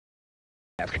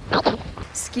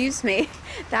Excuse me,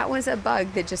 that was a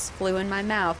bug that just flew in my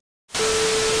mouth.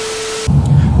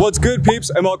 What's good, peeps,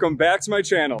 and welcome back to my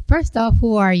channel. First off,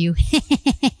 who are you?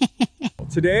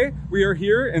 Today, we are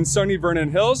here in sunny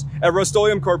Vernon Hills at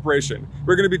Rust-Oleum Corporation.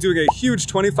 We're going to be doing a huge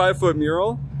 25-foot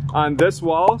mural on this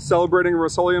wall celebrating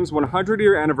Rust-Oleum's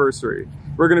 100-year anniversary.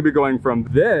 We're going to be going from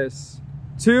this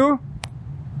to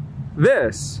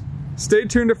this. Stay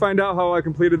tuned to find out how I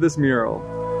completed this mural.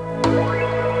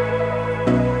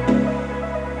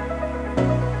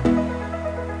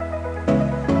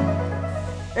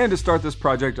 And to start this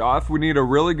project off, we need a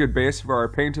really good base for our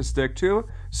paint to stick to.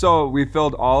 So we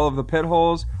filled all of the pit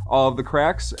holes, all of the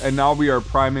cracks, and now we are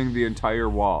priming the entire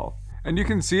wall. And you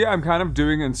can see I'm kind of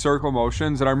doing in circle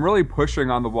motions, and I'm really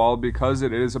pushing on the wall because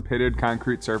it is a pitted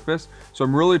concrete surface. So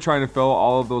I'm really trying to fill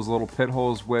all of those little pit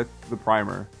holes with the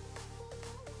primer.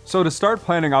 So to start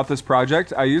planning out this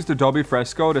project, I used Adobe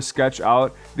Fresco to sketch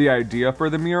out the idea for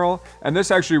the mural, and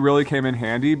this actually really came in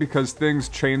handy because things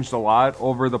changed a lot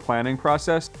over the planning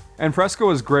process. And Fresco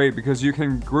is great because you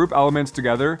can group elements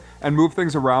together and move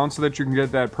things around so that you can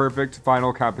get that perfect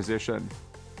final composition.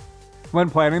 When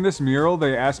planning this mural,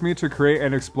 they asked me to create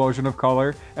an explosion of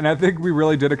color, and I think we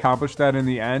really did accomplish that in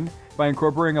the end by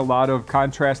incorporating a lot of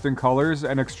contrasting colors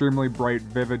and extremely bright,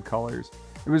 vivid colors.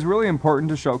 It was really important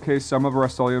to showcase some of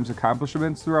Rust-Oleum's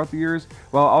accomplishments throughout the years,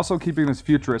 while also keeping this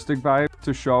futuristic vibe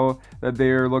to show that they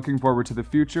are looking forward to the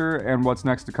future and what's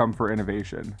next to come for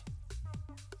innovation.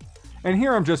 And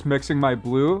here I'm just mixing my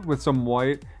blue with some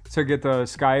white to get the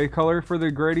sky color for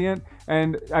the gradient,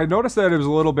 and I noticed that it was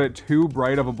a little bit too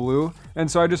bright of a blue,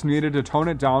 and so I just needed to tone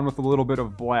it down with a little bit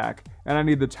of black, and I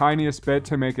need the tiniest bit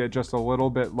to make it just a little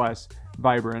bit less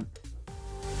vibrant.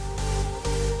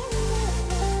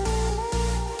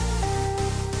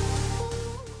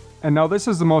 And now this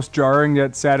is the most jarring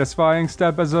yet satisfying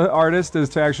step as an artist, is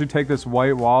to actually take this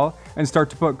white wall and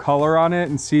start to put color on it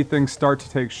and see things start to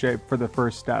take shape for the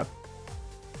first step.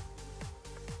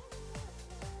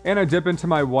 And I dip into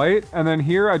my white, and then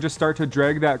here I just start to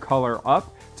drag that color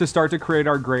up to start to create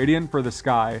our gradient for the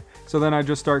sky. So then I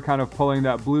just start kind of pulling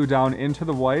that blue down into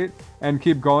the white and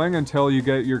keep going until you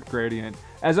get your gradient.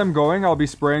 As I'm going, I'll be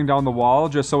spraying down the wall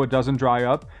just so it doesn't dry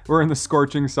up. We're in the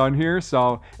scorching sun here,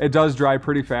 so it does dry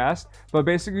pretty fast. But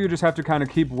basically you just have to kind of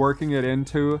keep working it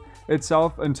into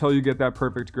itself until you get that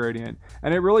perfect gradient.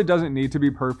 And it really doesn't need to be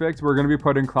perfect. We're going to be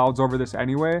putting clouds over this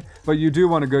anyway, but you do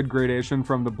want a good gradation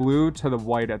from the blue to the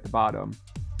white at the bottom.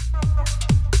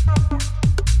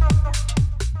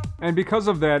 And because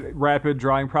of that rapid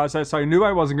drying process, I knew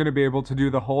I wasn't going to be able to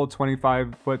do the whole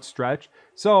 25-foot stretch.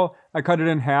 So I cut it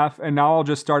in half, and now I'll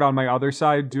just start on my other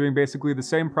side doing basically the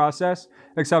same process,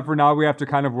 except for now we have to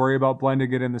kind of worry about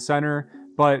blending it in the center,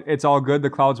 but it's all good. The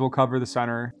clouds will cover the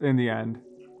center in the end.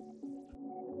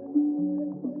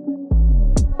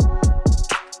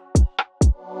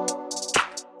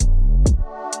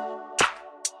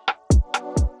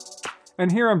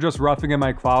 And here I'm just roughing in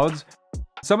my clouds.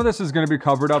 Some of this is going to be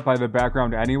covered up by the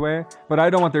background anyway, but I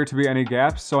don't want there to be any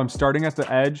gaps, so I'm starting at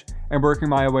the edge and working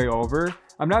my way over.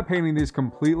 I'm not painting these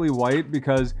completely white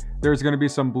because there's going to be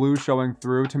some blue showing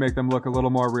through to make them look a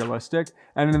little more realistic.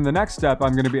 And in the next step,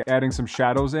 I'm going to be adding some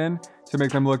shadows in to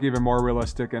make them look even more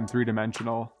realistic and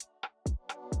three-dimensional.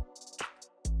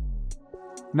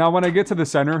 Now when I get to the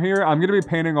center here, I'm going to be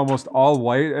painting almost all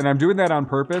white, and I'm doing that on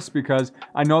purpose because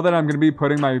I know that I'm going to be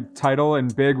putting my title in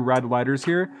big red letters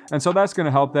here, and so that's going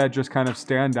to help that just kind of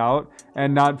stand out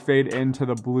and not fade into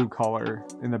the blue color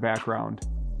in the background.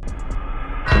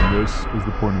 And this is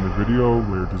the point in the video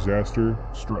where disaster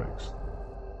strikes.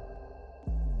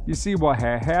 You see, what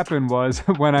happened was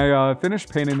when I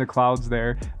finished painting the clouds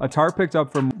there, a tar picked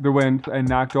up from the wind and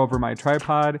knocked over my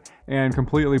tripod and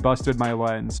completely busted my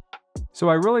lens. So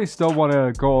I really still want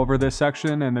to go over this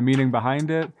section and the meaning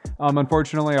behind it.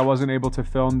 Unfortunately, I wasn't able to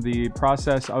film the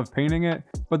process of painting it,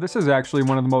 but this is actually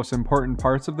one of the most important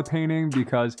parts of the painting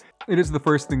because it is the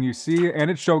first thing you see, and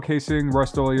it's showcasing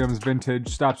Rust-Oleum's vintage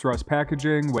Stops Rust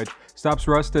packaging, which Stops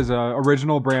Rust is an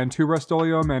original brand to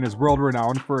Rust-Oleum and is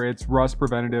world-renowned for its rust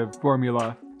preventative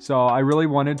formula. So I really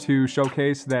wanted to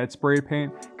showcase that spray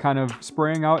paint kind of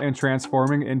spraying out and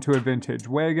transforming into a vintage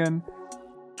wagon.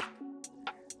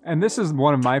 And this is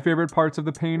one of my favorite parts of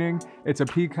the painting. It's a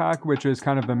peacock, which is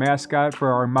kind of the mascot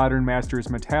for our Modern Masters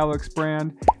Metallics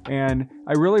brand. And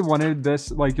I really wanted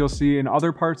this, like you'll see in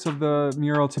other parts of the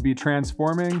mural, to be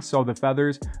transforming. So the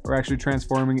feathers are actually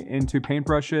transforming into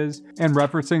paintbrushes and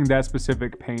referencing that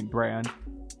specific paint brand.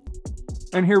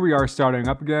 And here we are starting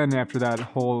up again after that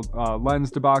whole lens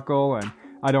debacle, and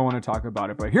I don't want to talk about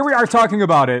it, but here we are talking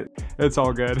about it. It's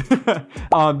all good.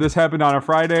 This happened on a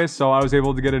Friday, so I was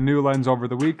able to get a new lens over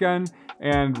the weekend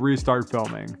and restart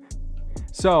filming.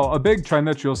 So a big trend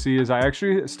that you'll see is I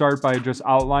actually start by just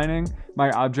outlining my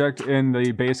object in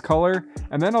the base color,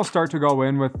 and then I'll start to go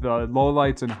in with the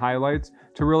lowlights and highlights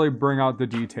to really bring out the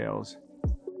details.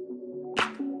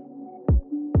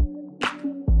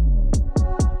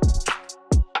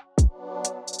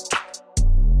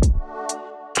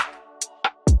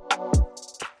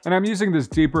 And I'm using this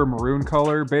deeper maroon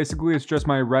color. Basically, it's just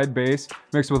my red base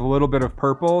mixed with a little bit of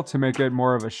purple to make it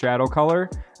more of a shadow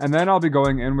color. And then I'll be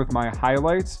going in with my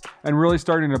highlights and really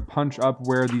starting to punch up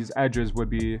where these edges would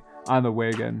be on the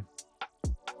wagon.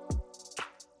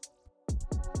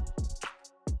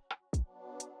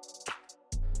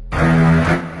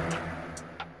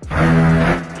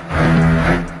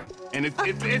 And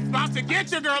it's about to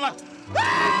get you, girl.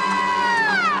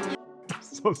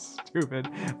 So stupid.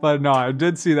 But no, I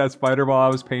did see that spider while I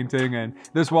was painting, and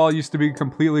this wall used to be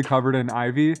completely covered in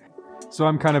ivy. So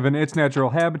I'm kind of in its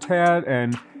natural habitat,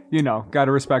 and you know,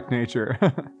 gotta respect nature.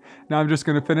 Now I'm just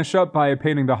gonna finish up by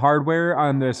painting the hardware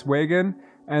on this wagon,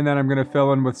 and then I'm gonna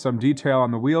fill in with some detail on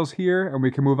the wheels here, and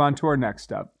we can move on to our next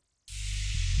step.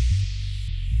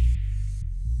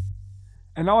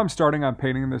 And now I'm starting on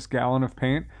painting this gallon of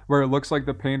paint where it looks like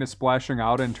the paint is splashing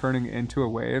out and turning into a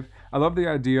wave. I love the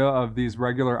idea of these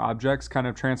regular objects kind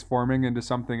of transforming into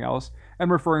something else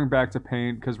and referring back to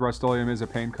paint, because Rust-Oleum is a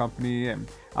paint company and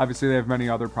obviously they have many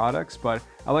other products, but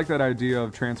I like that idea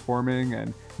of transforming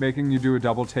and making you do a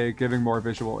double take, giving more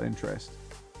visual interest.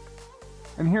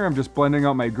 And here I'm just blending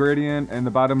out my gradient, and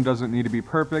the bottom doesn't need to be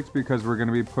perfect because we're going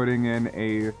to be putting in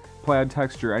a plaid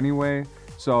texture anyway.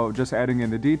 So just adding in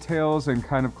the details and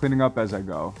kind of cleaning up as I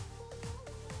go.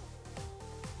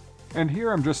 And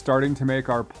here I'm just starting to make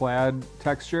our plaid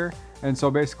texture. And so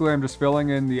basically I'm just filling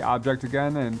in the object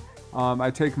again, and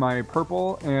I take my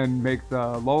purple and make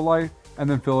the low light and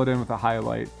then fill it in with a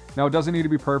highlight. Now it doesn't need to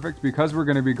be perfect because we're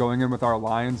going to be going in with our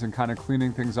lines and kind of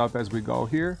cleaning things up as we go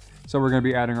here. So we're going to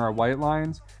be adding our white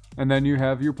lines, and then you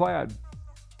have your plaid.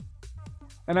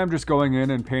 And I'm just going in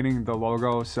and painting the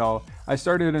logo. So I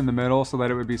started in the middle so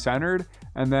that it would be centered.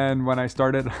 And then when I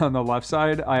started on the left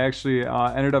side, I actually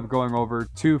ended up going over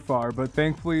too far. But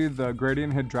thankfully the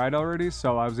gradient had dried already,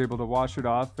 so I was able to wash it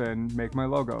off and make my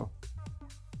logo.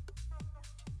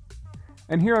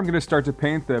 And here I'm going to start to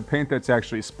paint the paint that's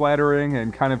actually splattering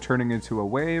and kind of turning into a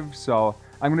wave. So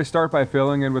I'm going to start by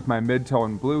filling in with my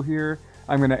mid-tone blue here.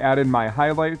 I'm going to add in my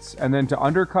highlights, and then to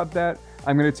undercut that,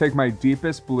 I'm going to take my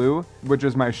deepest blue, which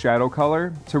is my shadow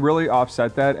color, to really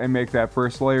offset that and make that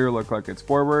first layer look like it's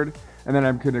forward. And then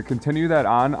I'm going to continue that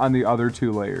on the other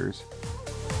two layers.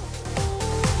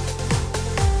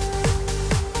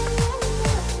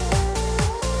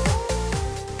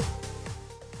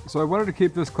 So I wanted to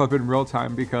keep this clip in real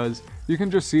time because you can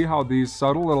just see how these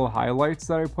subtle little highlights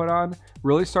that I put on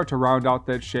really start to round out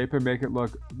that shape and make it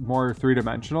look more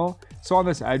three-dimensional. So on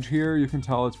this edge here, you can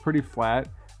tell it's pretty flat.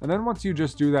 And then once you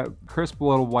just do that crisp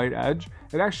little white edge,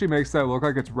 it actually makes that look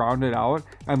like it's rounded out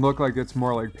and look like it's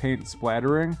more like paint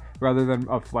splattering rather than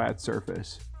a flat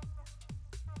surface.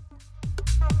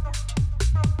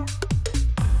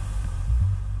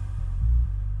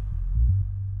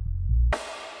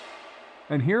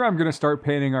 And here I'm going to start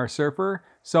painting our surfer.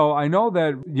 So I know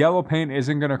that yellow paint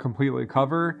isn't going to completely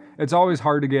cover. It's always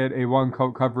hard to get a one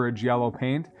coat coverage yellow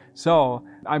paint. So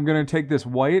I'm going to take this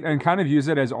white and kind of use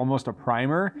it as almost a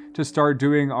primer to start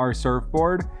doing our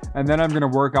surfboard. And then I'm going to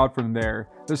work out from there.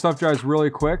 This stuff dries really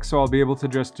quick, so I'll be able to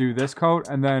just do this coat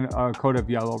and then a coat of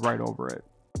yellow right over it.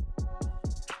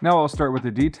 Now I'll start with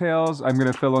the details. I'm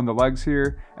going to fill in the legs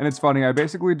here. And it's funny, I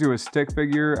basically do a stick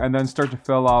figure and then start to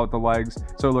fill out the legs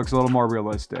so it looks a little more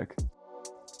realistic.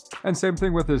 And same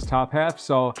thing with his top half.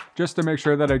 So just to make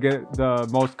sure that I get the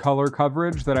most color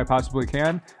coverage that I possibly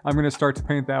can, I'm going to start to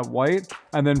paint that white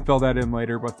and then fill that in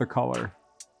later with the color.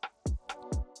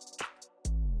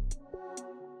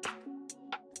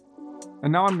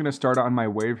 And now I'm going to start on my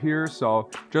wave here. So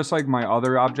just like my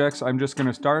other objects, I'm just going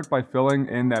to start by filling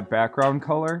in that background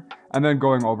color and then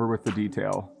going over with the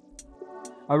detail.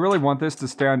 I really want this to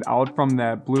stand out from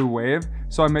that blue wave,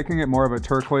 so I'm making it more of a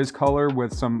turquoise color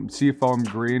with some seafoam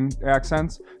green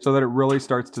accents so that it really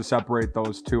starts to separate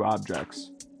those two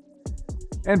objects.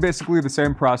 And basically the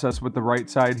same process with the right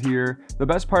side here. The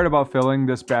best part about filling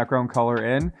this background color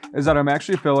in is that I'm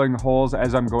actually filling holes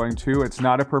as I'm going to. It's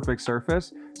not a perfect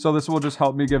surface, so this will just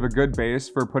help me give a good base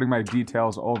for putting my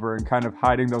details over and kind of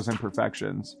hiding those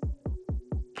imperfections.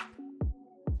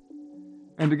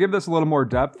 And to give this a little more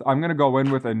depth, I'm going to go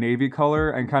in with a navy color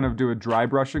and kind of do a dry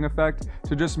brushing effect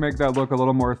to just make that look a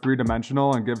little more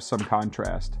three-dimensional and give some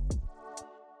contrast.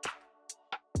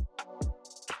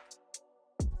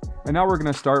 And now we're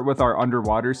going to start with our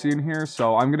underwater scene here.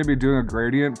 So I'm going to be doing a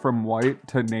gradient from white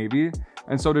to navy.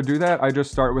 And so to do that, I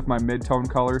just start with my mid-tone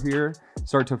color here,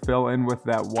 start to fill in with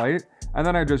that white, and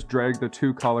then I just drag the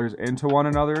two colors into one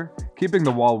another, keeping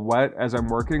the wall wet as I'm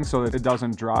working so that it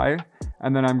doesn't dry.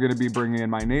 And then I'm going to be bringing in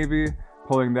my navy,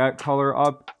 pulling that color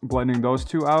up, blending those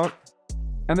two out.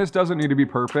 And this doesn't need to be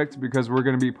perfect because we're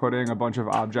going to be putting a bunch of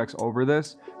objects over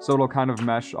this, so it'll kind of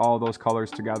mesh all those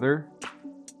colors together.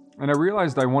 And I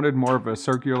realized I wanted more of a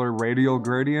circular radial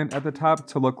gradient at the top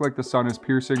to look like the sun is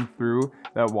piercing through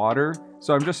that water.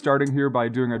 So I'm just starting here by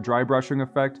doing a dry brushing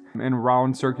effect in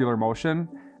round circular motion.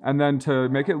 And then to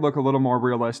make it look a little more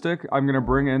realistic, I'm going to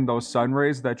bring in those sun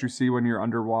rays that you see when you're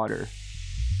underwater.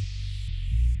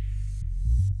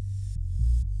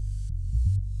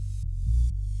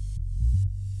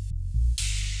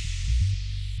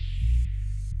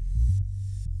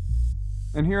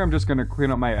 And here I'm just going to clean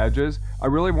up my edges. I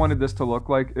really wanted this to look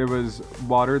like it was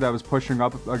water that was pushing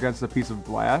up against a piece of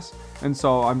glass. And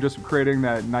so I'm just creating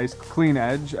that nice clean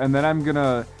edge. And then I'm going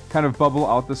to kind of bubble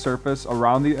out the surface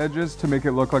around the edges to make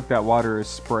it look like that water is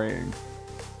spraying.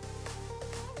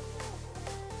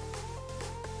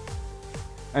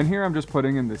 And here I'm just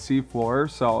putting in the sea floor.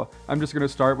 So I'm just going to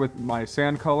start with my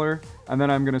sand color. And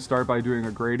then I'm going to start by doing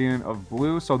a gradient of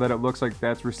blue so that it looks like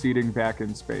that's receding back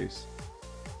in space.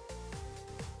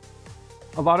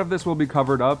 A lot of this will be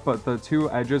covered up, but the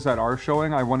two edges that are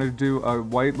showing, I wanted to do a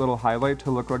white little highlight to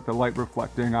look like the light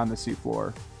reflecting on the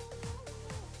seafloor.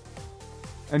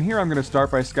 And here I'm going to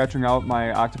start by sketching out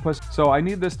my octopus. So I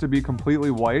need this to be completely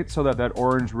white so that that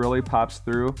orange really pops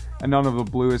through and none of the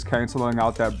blue is canceling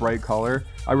out that bright color.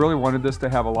 I really wanted this to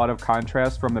have a lot of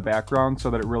contrast from the background so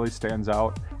that it really stands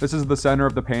out. This is the center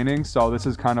of the painting, so this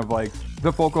is kind of like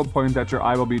the focal point that your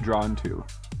eye will be drawn to.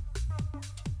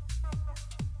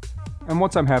 And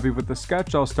once I'm happy with the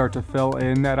sketch, I'll start to fill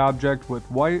in that object with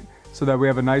white so that we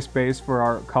have a nice base for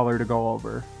our color to go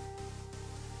over.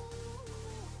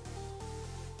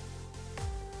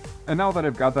 And now that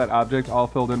I've got that object all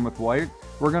filled in with white,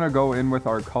 we're going to go in with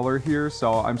our color here.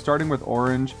 So I'm starting with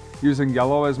orange, using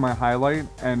yellow as my highlight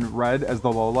and red as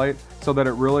the low light so that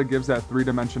it really gives that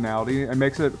three-dimensionality and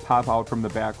makes it pop out from the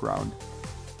background.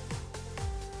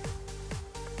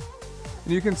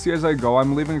 And you can see as I go,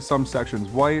 I'm leaving some sections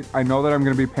white. I know that I'm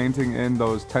going to be painting in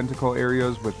those tentacle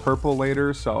areas with purple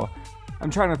later, so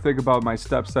I'm trying to think about my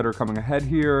steps that are coming ahead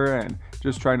here and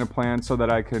just trying to plan so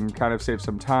that I can kind of save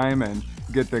some time and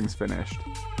get things finished.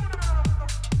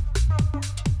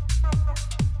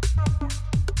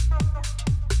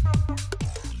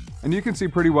 And you can see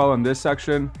pretty well in this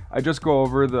section, I just go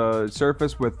over the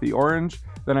surface with the orange.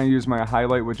 Then I use my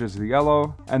highlight, which is the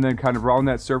yellow, and then kind of round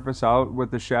that surface out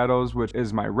with the shadows, which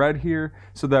is my red here,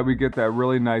 so that we get that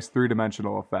really nice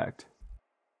three-dimensional effect.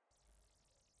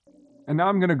 And now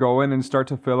I'm going to go in and start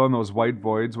to fill in those white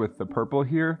voids with the purple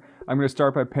here. I'm going to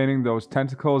start by painting those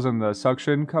tentacles and the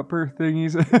suction cupper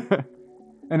thingies.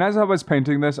 And as I was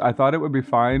painting this, I thought it would be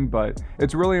fine, but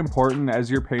it's really important as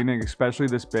you're painting, especially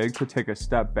this big, to take a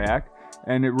step back.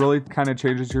 And it really kind of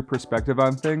changes your perspective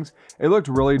on things. It looked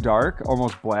really dark,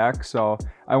 almost black, so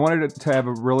I wanted it to have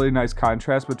a really nice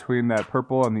contrast between that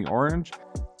purple and the orange.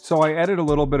 So I added a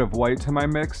little bit of white to my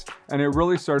mix, and it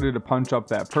really started to punch up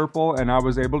that purple, and I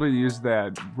was able to use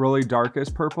that really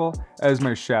darkest purple as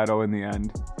my shadow in the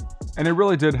end. And it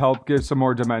really did help give some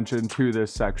more dimension to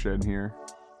this section here.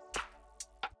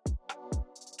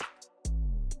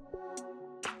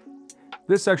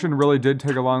 This section really did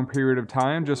take a long period of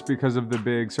time just because of the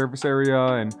big surface area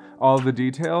and all the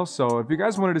details. So if you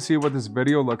guys wanted to see what this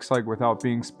video looks like without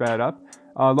being sped up,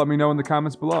 let me know in the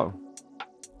comments below.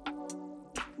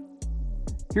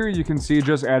 Here you can see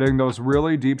just adding those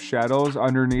really deep shadows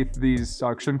underneath these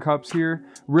suction cups here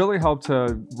really help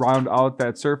to round out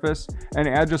that surface and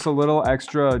add just a little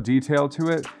extra detail to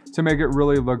it to make it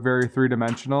really look very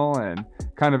three-dimensional and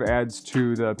kind of adds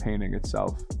to the painting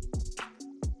itself.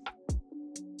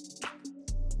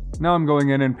 Now I'm going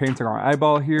in and painting our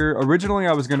eyeball here. Originally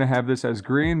I was going to have this as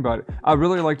green, but I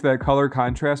really liked that color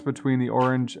contrast between the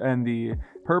orange and the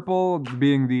purple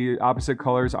being the opposite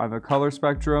colors on the color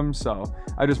spectrum, so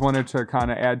I just wanted to kind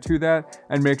of add to that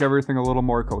and make everything a little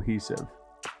more cohesive.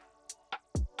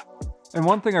 And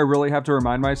one thing I really have to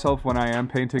remind myself when I am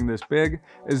painting this big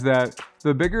is that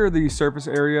the bigger the surface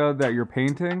area that you're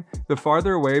painting, the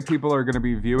farther away people are going to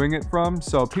be viewing it from.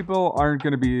 So people aren't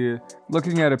going to be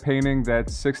looking at a painting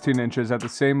that's 16 inches at the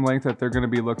same length that they're going to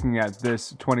be looking at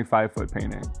this 25-foot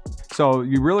painting. So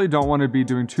you really don't want to be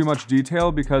doing too much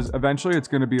detail because eventually it's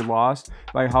going to be lost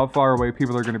by how far away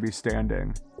people are going to be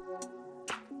standing.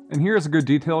 And here's a good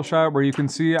detail shot where you can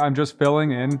see I'm just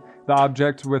filling in the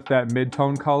object with that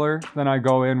mid-tone color. Then I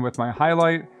go in with my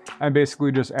highlight and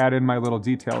basically just add in my little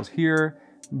details here,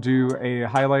 do a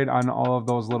highlight on all of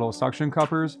those little suction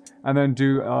cuppers, and then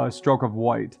do a stroke of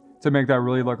white to make that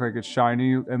really look like it's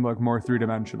shiny and look more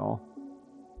three-dimensional.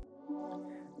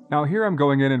 Now here I'm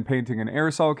going in and painting an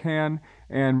aerosol can,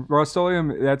 and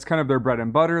Rust-Oleum, that's kind of their bread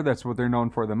and butter, that's what they're known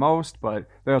for the most, but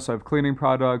they also have cleaning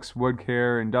products, wood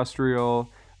care, industrial,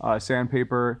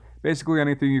 sandpaper, basically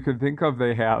anything you could think of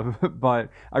they have. But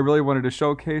I really wanted to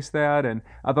showcase that, and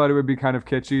I thought it would be kind of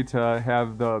kitschy to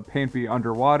have the paint be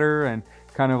underwater, and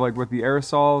kind of like with the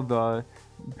aerosol, the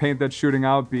paint that's shooting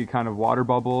out be kind of water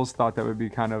bubbles. Thought that would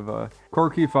be kind of a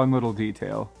quirky, fun little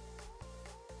detail.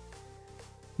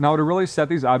 Now to really set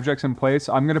these objects in place,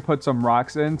 I'm going to put some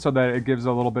rocks in so that it gives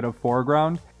a little bit of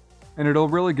foreground, and it'll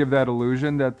really give that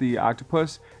illusion that the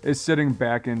octopus is sitting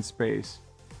back in space.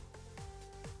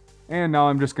 And now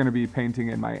I'm just going to be painting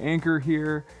in my anchor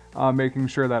here, making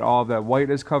sure that all of that white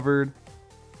is covered.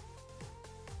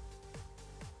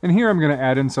 And here I'm going to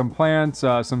add in some plants,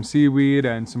 some seaweed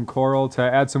and some coral to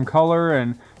add some color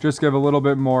and just give a little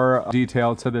bit more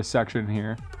detail to this section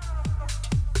here.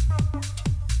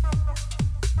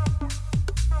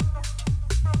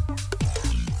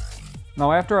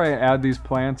 Now after I add these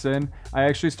plants in, I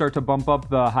actually start to bump up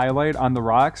the highlight on the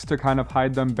rocks to kind of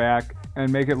hide them back and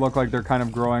make it look like they're kind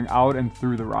of growing out and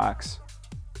through the rocks.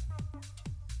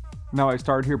 Now I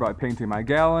start here by painting my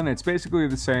gallon. It's basically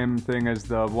the same thing as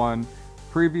the one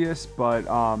previous, but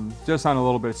just on a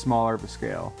little bit smaller of a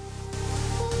scale.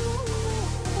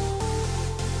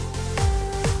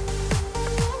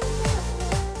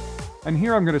 And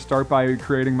here I'm going to start by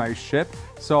creating my ship.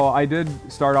 So I did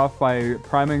start off by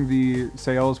priming the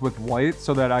sails with white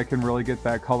so that I can really get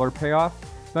that color payoff.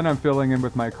 Then I'm filling in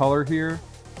with my color here,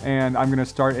 and I'm going to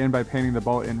start in by painting the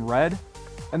boat in red.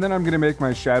 And then I'm going to make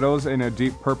my shadows in a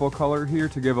deep purple color here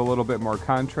to give a little bit more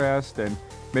contrast and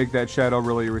make that shadow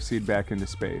really recede back into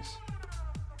space.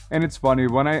 And it's funny,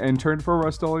 when I interned for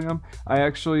Rust-Oleum, I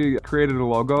actually created a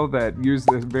logo that used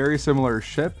a very similar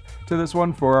ship to this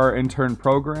one for our intern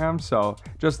program, so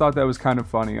just thought that was kind of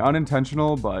funny.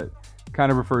 Unintentional, but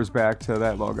kind of refers back to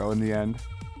that logo in the end.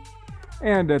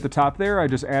 And at the top there, I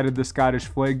just added the Scottish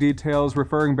flag details,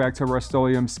 referring back to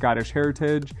Rust-Oleum's Scottish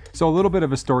heritage. So a little bit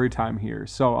of a story time here.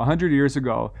 So 100 years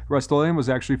ago, Rust-Oleum was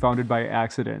actually founded by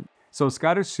accident. So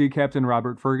Scottish Sea Captain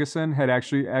Robert Ferguson had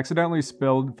actually accidentally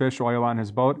spilled fish oil on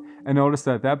his boat and noticed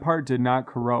that that part did not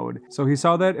corrode. So he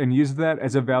saw that and used that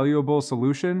as a valuable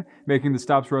solution, making the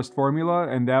Stops Rust formula,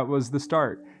 and that was the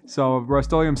start. So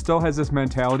Rust-Oleum still has this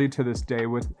mentality to this day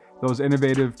with those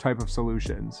innovative type of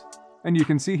solutions. And you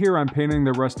can see here I'm painting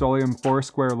the Rust-Oleum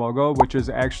 4-square logo, which is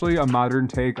actually a modern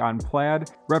take on plaid,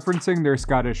 referencing their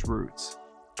Scottish roots.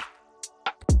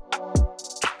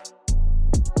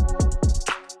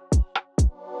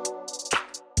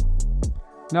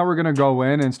 Now we're going to go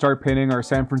in and start painting our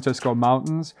San Francisco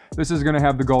mountains. This is going to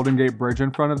have the Golden Gate Bridge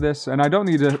in front of this, and I don't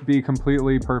need to be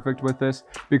completely perfect with this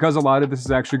because a lot of this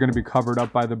is actually going to be covered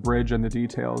up by the bridge and the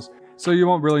details. So you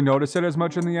won't really notice it as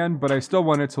much in the end, but I still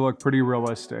want it to look pretty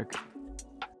realistic.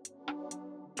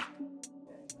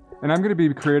 And I'm going to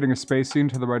be creating a space scene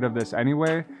to the right of this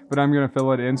anyway, but I'm going to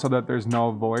fill it in so that there's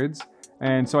no voids.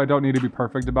 And so I don't need to be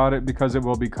perfect about it because it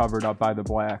will be covered up by the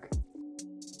black.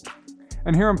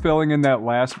 And here I'm filling in that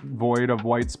last void of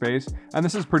white space, and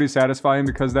this is pretty satisfying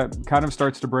because that kind of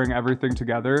starts to bring everything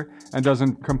together and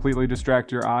doesn't completely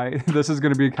distract your eye. This is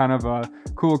going to be kind of a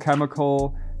cool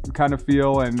chemical kind of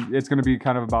feel, and it's going to be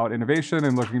kind of about innovation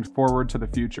and looking forward to the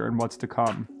future and what's to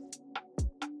come.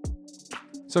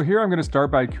 So here I'm going to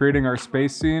start by creating our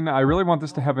space scene. I really want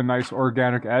this to have a nice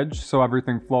organic edge so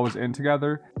everything flows in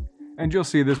together. And you'll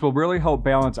see this will really help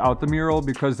balance out the mural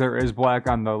because there is black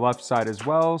on the left side as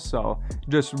well, so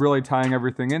just really tying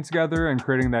everything in together and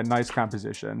creating that nice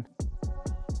composition.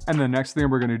 And the next thing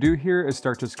we're going to do here is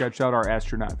start to sketch out our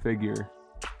astronaut figure.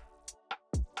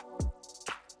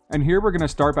 And here we're going to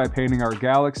start by painting our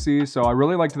galaxy. So I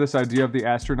really liked this idea of the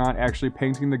astronaut actually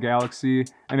painting the galaxy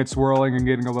and it's swirling and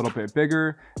getting a little bit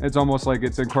bigger. It's almost like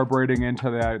it's incorporating into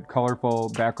that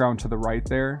colorful background to the right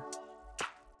there.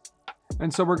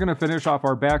 And so we're going to finish off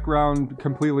our background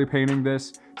completely painting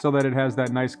this so that it has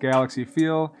that nice galaxy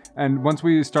feel. And once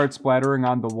we start splattering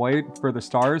on the white for the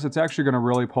stars, it's actually going to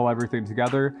really pull everything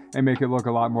together and make it look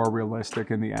a lot more realistic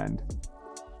in the end.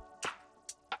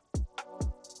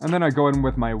 And then I go in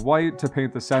with my white to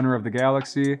paint the center of the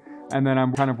galaxy. And then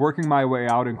I'm kind of working my way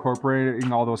out,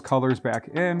 incorporating all those colors back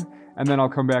in. And then I'll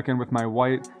come back in with my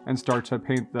white and start to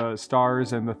paint the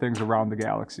stars and the things around the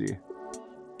galaxy.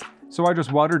 So I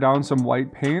just water down some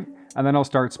white paint, and then I'll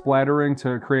start splattering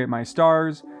to create my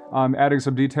stars, adding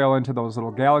some detail into those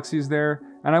little galaxies there.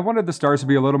 And I wanted the stars to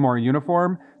be a little more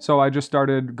uniform, so I just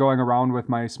started going around with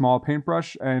my small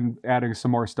paintbrush and adding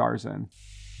some more stars in.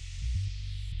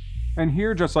 And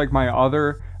here, just like my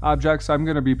other objects, I'm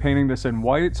going to be painting this in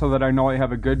white so that I know I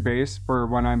have a good base for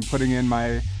when I'm putting in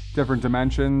my different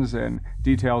dimensions and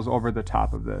details over the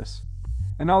top of this.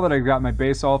 And now that I've got my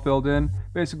base all filled in,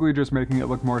 basically just making it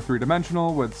look more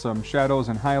three-dimensional with some shadows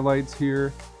and highlights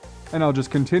here. And I'll just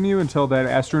continue until that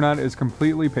astronaut is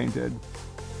completely painted.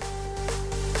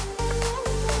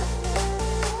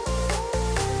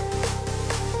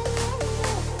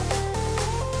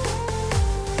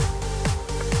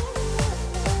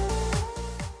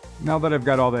 Now that I've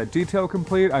got all that detail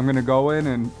complete, I'm going to go in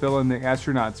and fill in the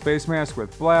astronaut's face mask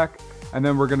with black, and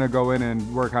then we're going to go in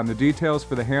and work on the details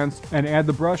for the hands and add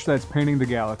the brush that's painting the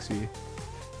galaxy.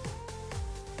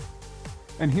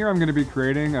 And here I'm going to be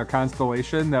creating a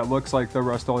constellation that looks like the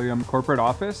Rust-Oleum corporate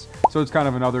office, so it's kind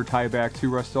of another tie back to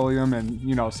Rust-Oleum and,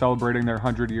 you know, celebrating their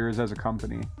 100 years as a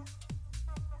company.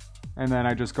 And then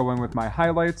I just go in with my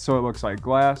highlights so it looks like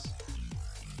glass.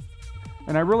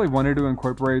 And I really wanted to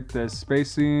incorporate this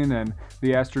space scene and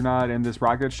the astronaut and this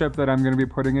rocket ship that I'm going to be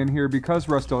putting in here because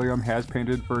Rust-Oleum has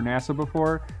painted for NASA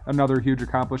before, another huge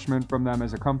accomplishment from them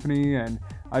as a company, and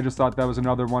I just thought that was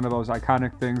another one of those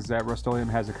iconic things that Rust-Oleum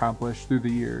has accomplished through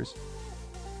the years.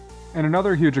 And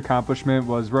another huge accomplishment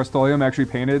was Rust-Oleum actually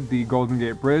painted the Golden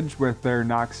Gate Bridge with their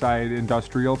Noxide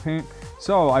industrial paint,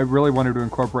 so I really wanted to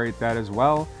incorporate that as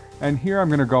well. And here I'm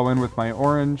going to go in with my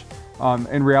orange.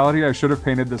 In reality, I should have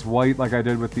painted this white like I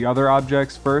did with the other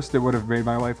objects first. It would have made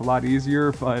my life a lot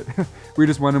easier, but we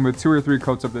just went in with 2 or 3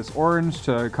 coats of this orange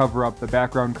to cover up the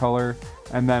background color.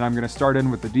 And then I'm going to start in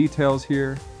with the details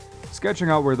here, sketching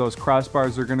out where those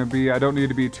crossbars are going to be. I don't need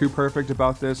to be too perfect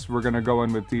about this. We're going to go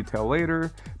in with detail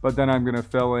later, but then I'm going to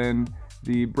fill in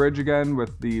the bridge again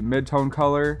with the mid-tone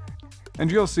color. And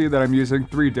you'll see that I'm using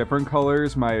 3 different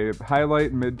colors, my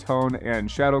highlight, mid-tone, and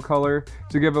shadow color,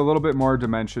 to give a little bit more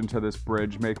dimension to this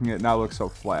bridge, making it not look so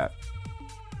flat.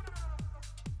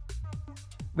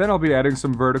 Then I'll be adding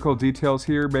some vertical details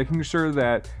here, making sure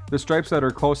that the stripes that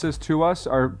are closest to us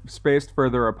are spaced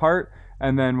further apart,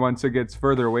 and then once it gets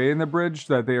further away in the bridge,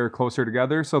 that they are closer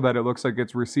together so that it looks like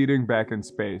it's receding back in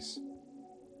space.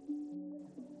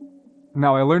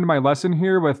 Now, I learned my lesson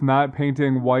here with not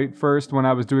painting white first when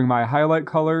I was doing my highlight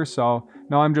color, so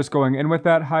now I'm just going in with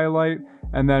that highlight,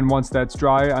 and then once that's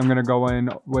dry, I'm going to go in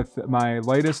with my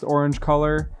lightest orange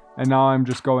color, and now I'm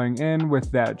just going in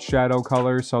with that shadow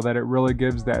color so that it really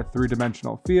gives that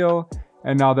 3-dimensional feel,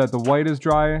 and now that the white is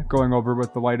dry, going over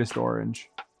with the lightest orange.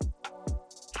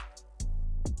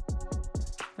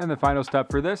 And the final step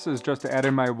for this is just to add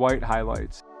in my white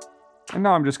highlights. And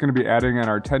now I'm just going to be adding in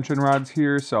our tension rods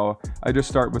here, so I just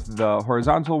start with the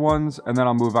horizontal ones and then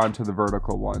I'll move on to the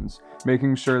vertical ones,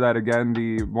 making sure that again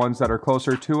the ones that are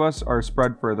closer to us are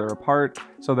spread further apart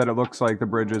so that it looks like the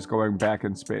bridge is going back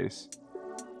in space.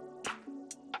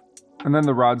 And then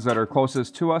the rods that are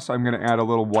closest to us, I'm going to add a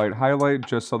little white highlight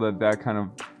just so that that kind of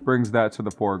brings that to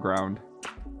the foreground.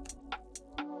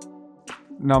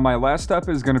 Now my last step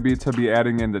is going to be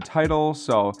adding in the title,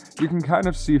 so you can kind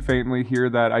of see faintly here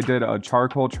that I did a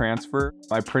charcoal transfer.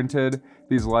 I printed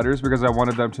these letters because I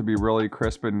wanted them to be really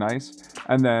crisp and nice,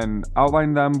 and then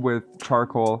outlined them with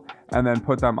charcoal and then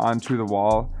put them onto the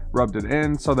wall, rubbed it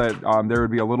in so that there would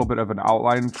be a little bit of an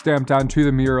outline stamped onto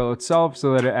the mural itself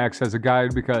so that it acts as a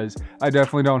guide because I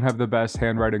definitely don't have the best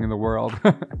handwriting in the world.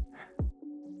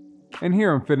 And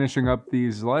here I'm finishing up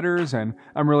these letters, and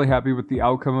I'm really happy with the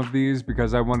outcome of these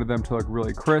because I wanted them to look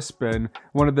really crisp and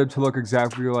wanted them to look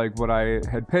exactly like what I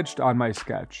had pitched on my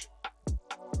sketch.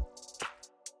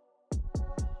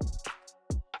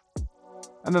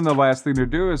 And then the last thing to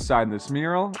do is sign this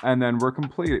mural, and then we're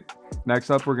complete.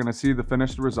 Next up, we're going to see the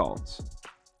finished results.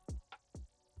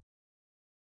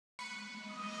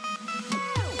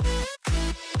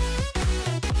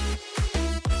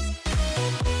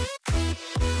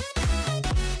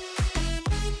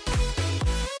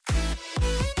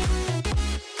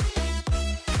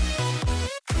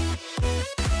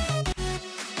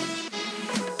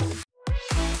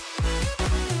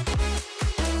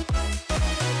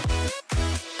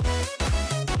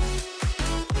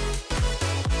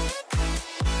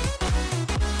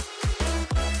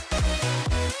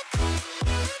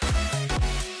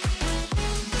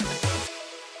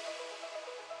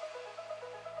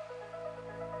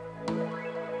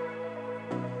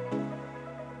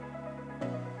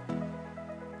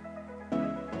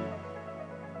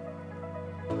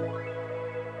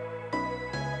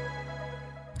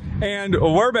 And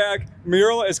we're back.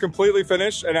 Mural is completely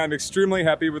finished and I'm extremely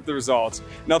happy with the results.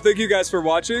 Now thank you guys for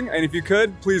watching, and if you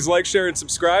could, please like, share, and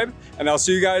subscribe, and I'll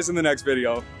see you guys in the next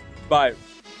video. Bye.